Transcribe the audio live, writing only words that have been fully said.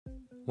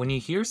When you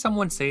hear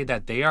someone say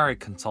that they are a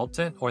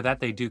consultant or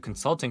that they do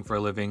consulting for a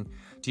living,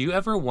 do you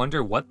ever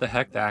wonder what the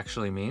heck that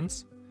actually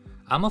means?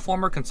 I'm a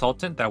former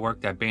consultant that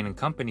worked at Bain &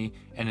 Company,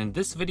 and in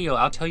this video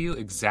I'll tell you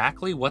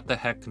exactly what the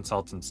heck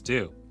consultants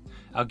do.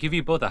 I'll give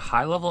you both a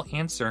high-level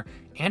answer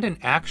and an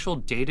actual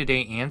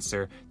day-to-day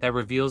answer that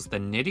reveals the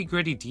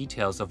nitty-gritty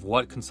details of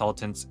what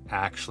consultants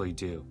actually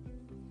do.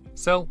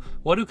 So,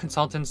 what do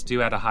consultants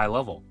do at a high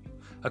level?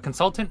 A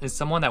consultant is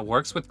someone that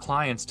works with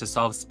clients to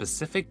solve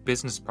specific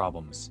business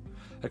problems.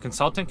 A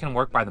consultant can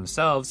work by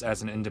themselves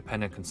as an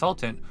independent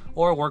consultant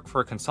or work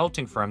for a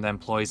consulting firm that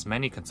employs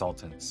many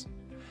consultants.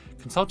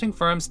 Consulting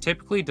firms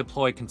typically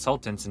deploy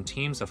consultants in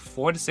teams of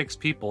 4 to 6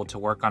 people to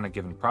work on a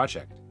given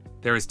project.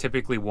 There is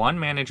typically one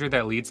manager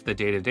that leads the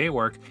day-to-day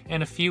work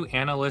and a few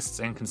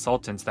analysts and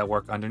consultants that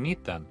work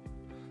underneath them.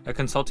 A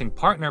consulting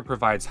partner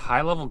provides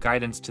high-level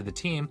guidance to the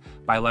team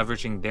by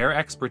leveraging their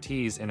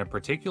expertise in a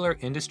particular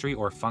industry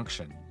or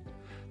function.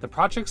 The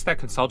projects that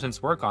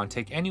consultants work on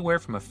take anywhere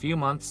from a few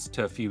months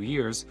to a few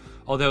years,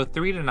 although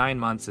 3 to 9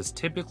 months is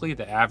typically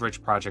the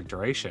average project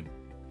duration.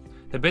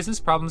 The business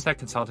problems that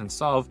consultants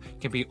solve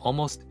can be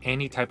almost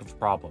any type of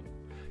problem.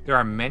 There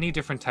are many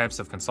different types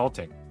of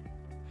consulting.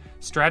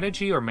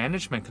 Strategy or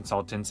management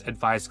consultants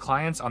advise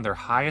clients on their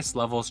highest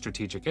level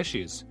strategic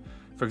issues.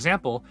 For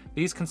example,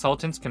 these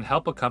consultants can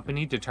help a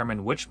company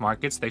determine which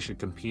markets they should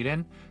compete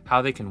in,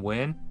 how they can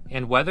win,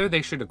 and whether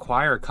they should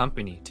acquire a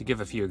company, to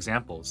give a few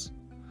examples.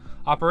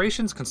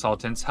 Operations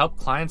consultants help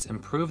clients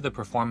improve the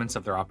performance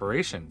of their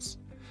operations.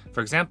 For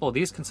example,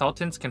 these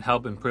consultants can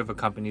help improve a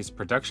company's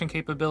production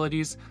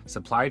capabilities,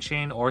 supply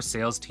chain, or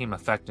sales team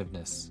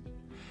effectiveness.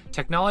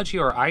 Technology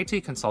or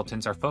IT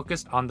consultants are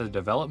focused on the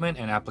development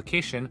and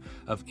application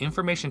of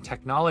information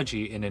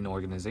technology in an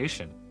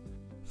organization.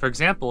 For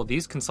example,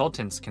 these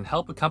consultants can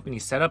help a company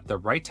set up the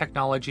right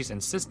technologies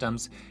and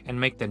systems and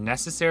make the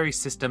necessary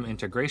system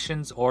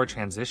integrations or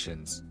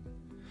transitions.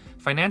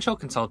 Financial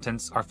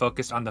consultants are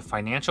focused on the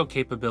financial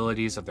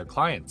capabilities of their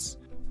clients.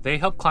 They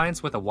help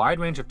clients with a wide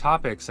range of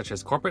topics such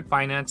as corporate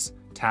finance,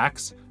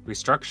 tax,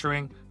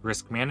 restructuring,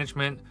 risk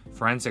management,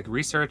 forensic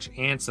research,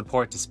 and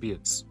support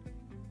disputes.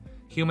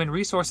 Human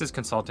resources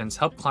consultants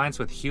help clients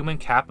with human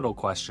capital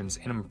questions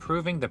and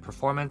improving the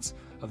performance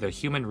of their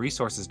human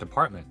resources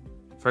department.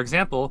 For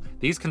example,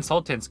 these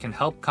consultants can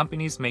help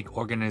companies make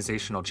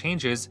organizational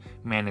changes,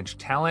 manage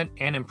talent,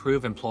 and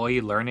improve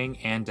employee learning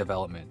and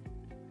development.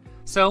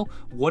 So,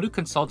 what do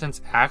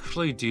consultants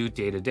actually do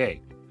day to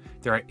day?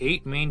 There are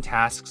 8 main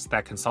tasks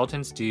that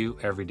consultants do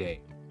every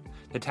day.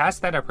 The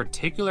task that a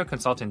particular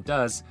consultant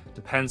does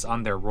depends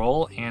on their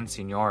role and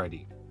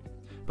seniority.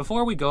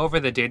 Before we go over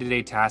the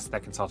day-to-day tasks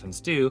that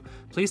consultants do,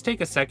 please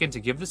take a second to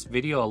give this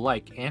video a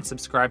like and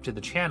subscribe to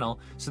the channel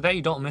so that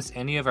you don't miss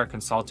any of our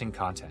consulting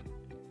content.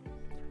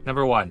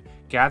 Number 1.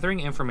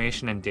 Gathering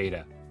information and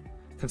data.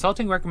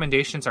 Consulting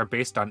recommendations are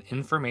based on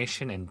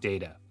information and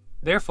data.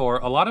 Therefore,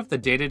 a lot of the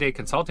day-to-day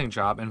consulting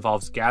job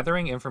involves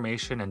gathering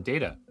information and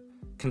data.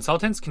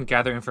 Consultants can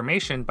gather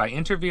information by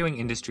interviewing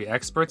industry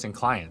experts and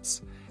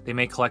clients. They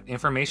may collect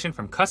information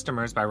from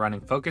customers by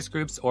running focus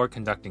groups or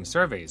conducting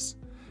surveys.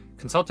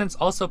 Consultants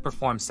also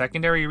perform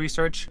secondary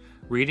research,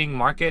 reading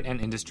market and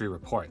industry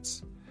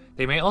reports.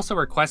 They may also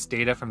request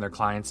data from their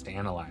clients to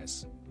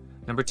analyze.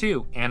 Number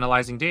 2.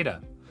 Analyzing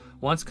data.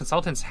 Once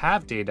consultants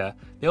have data,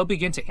 they'll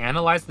begin to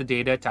analyze the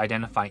data to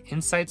identify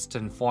insights to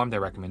inform their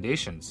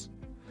recommendations.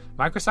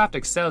 Microsoft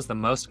Excel is the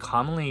most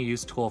commonly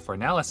used tool for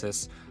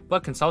analysis,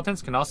 but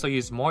consultants can also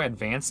use more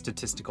advanced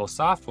statistical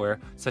software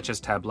such as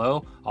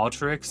Tableau,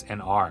 Alteryx,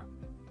 and R.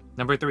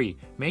 Number 3.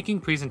 Making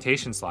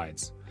presentation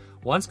slides.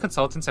 Once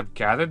consultants have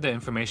gathered the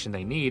information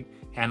they need,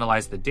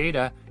 analyzed the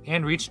data,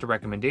 and reached a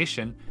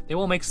recommendation, they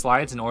will make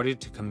slides in order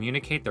to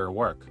communicate their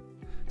work.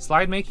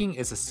 Slide making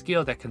is a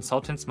skill that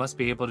consultants must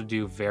be able to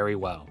do very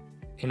well.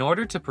 In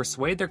order to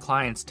persuade their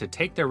clients to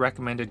take their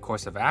recommended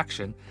course of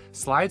action,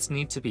 slides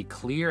need to be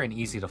clear and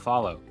easy to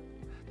follow.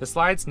 The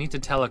slides need to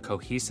tell a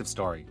cohesive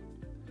story.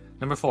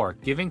 Number 4.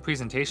 Giving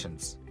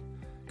presentations.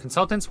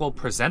 Consultants will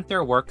present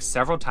their work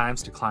several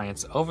times to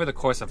clients over the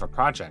course of a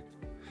project.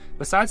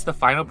 Besides the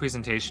final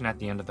presentation at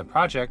the end of the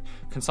project,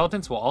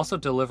 consultants will also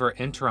deliver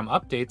interim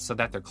updates so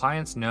that their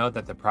clients know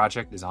that the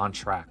project is on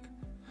track.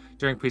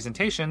 During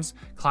presentations,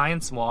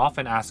 clients will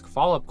often ask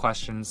follow-up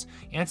questions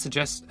and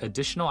suggest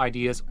additional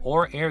ideas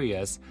or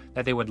areas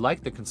that they would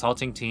like the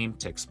consulting team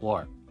to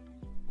explore.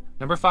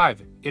 Number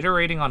 5.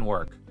 Iterating on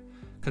work.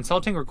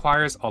 Consulting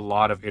requires a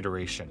lot of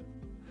iteration.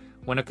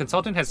 When a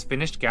consultant has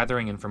finished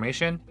gathering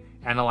information,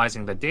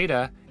 analyzing the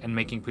data, and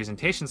making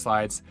presentation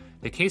slides,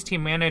 the case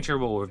team manager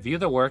will review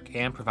the work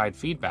and provide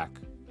feedback.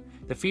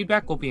 The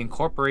feedback will be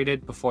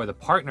incorporated before the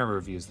partner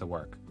reviews the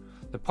work.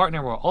 The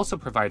partner will also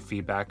provide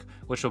feedback,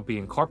 which will be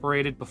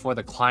incorporated before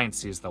the client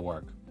sees the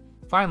work.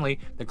 Finally,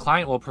 the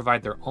client will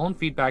provide their own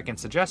feedback and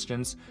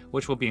suggestions,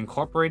 which will be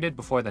incorporated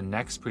before the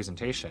next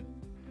presentation.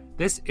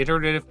 This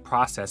iterative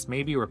process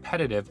may be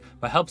repetitive,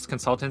 but helps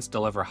consultants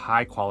deliver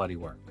high-quality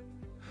work.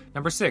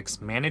 Number 6.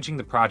 Managing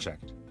the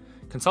project.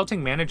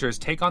 Consulting managers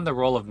take on the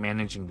role of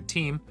managing the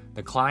team,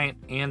 the client,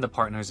 and the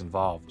partners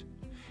involved.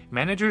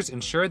 Managers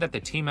ensure that the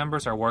team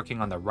members are working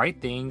on the right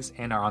things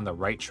and are on the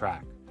right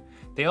track.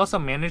 They also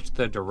manage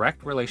the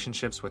direct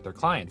relationships with their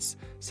clients,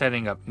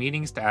 setting up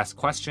meetings to ask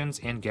questions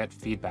and get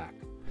feedback.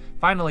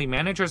 Finally,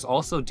 managers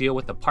also deal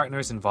with the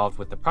partners involved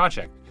with the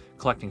project,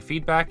 collecting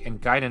feedback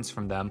and guidance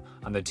from them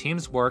on the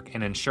team's work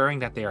and ensuring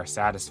that they are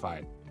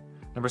satisfied.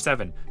 Number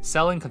 7,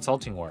 selling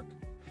consulting work.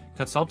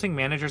 Consulting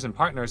managers and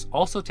partners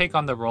also take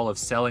on the role of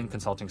selling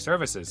consulting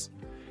services.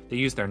 They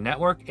use their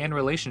network and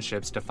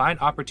relationships to find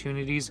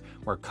opportunities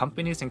where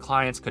companies and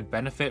clients could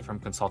benefit from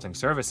consulting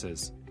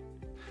services.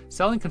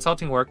 Selling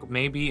consulting work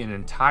may be an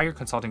entire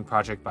consulting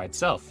project by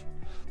itself.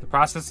 The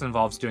process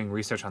involves doing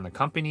research on the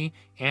company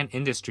and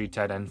industry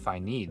to identify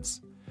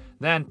needs.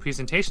 Then,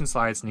 presentation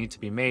slides need to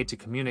be made to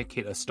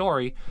communicate a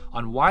story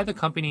on why the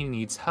company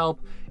needs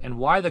help and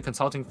why the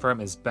consulting firm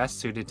is best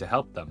suited to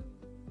help them.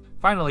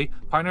 Finally,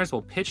 partners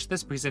will pitch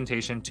this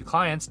presentation to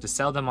clients to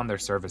sell them on their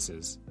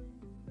services.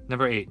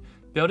 Number 8,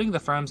 building the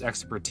firm's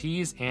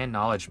expertise and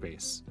knowledge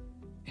base.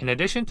 In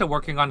addition to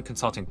working on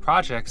consulting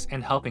projects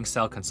and helping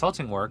sell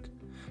consulting work,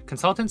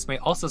 consultants may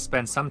also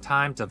spend some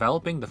time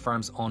developing the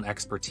firm's own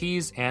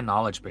expertise and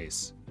knowledge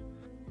base.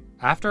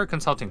 After a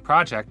consulting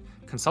project,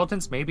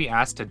 consultants may be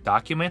asked to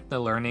document the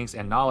learnings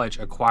and knowledge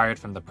acquired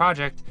from the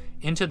project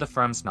into the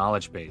firm's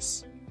knowledge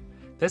base.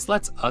 This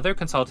lets other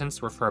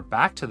consultants refer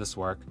back to this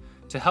work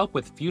to help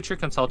with future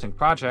consulting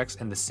projects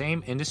in the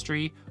same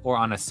industry or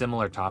on a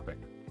similar topic.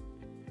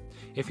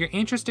 If you're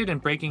interested in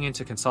breaking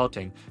into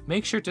consulting,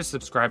 make sure to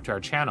subscribe to our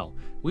channel.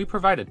 We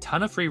provide a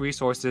ton of free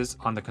resources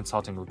on the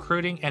consulting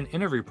recruiting and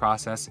interview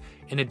process,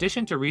 in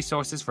addition to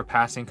resources for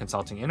passing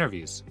consulting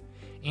interviews.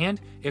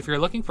 And if you're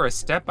looking for a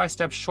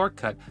step-by-step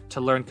shortcut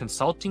to learn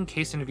consulting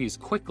case interviews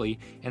quickly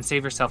and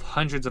save yourself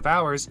hundreds of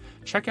hours,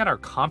 check out our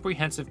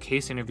comprehensive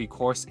case interview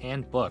course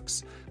and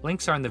books.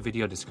 Links are in the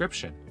video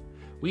description.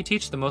 We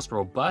teach the most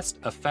robust,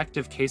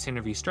 effective case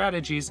interview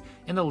strategies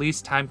in the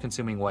least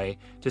time-consuming way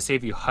to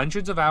save you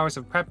hundreds of hours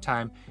of prep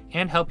time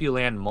and help you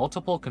land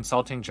multiple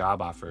consulting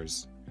job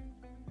offers.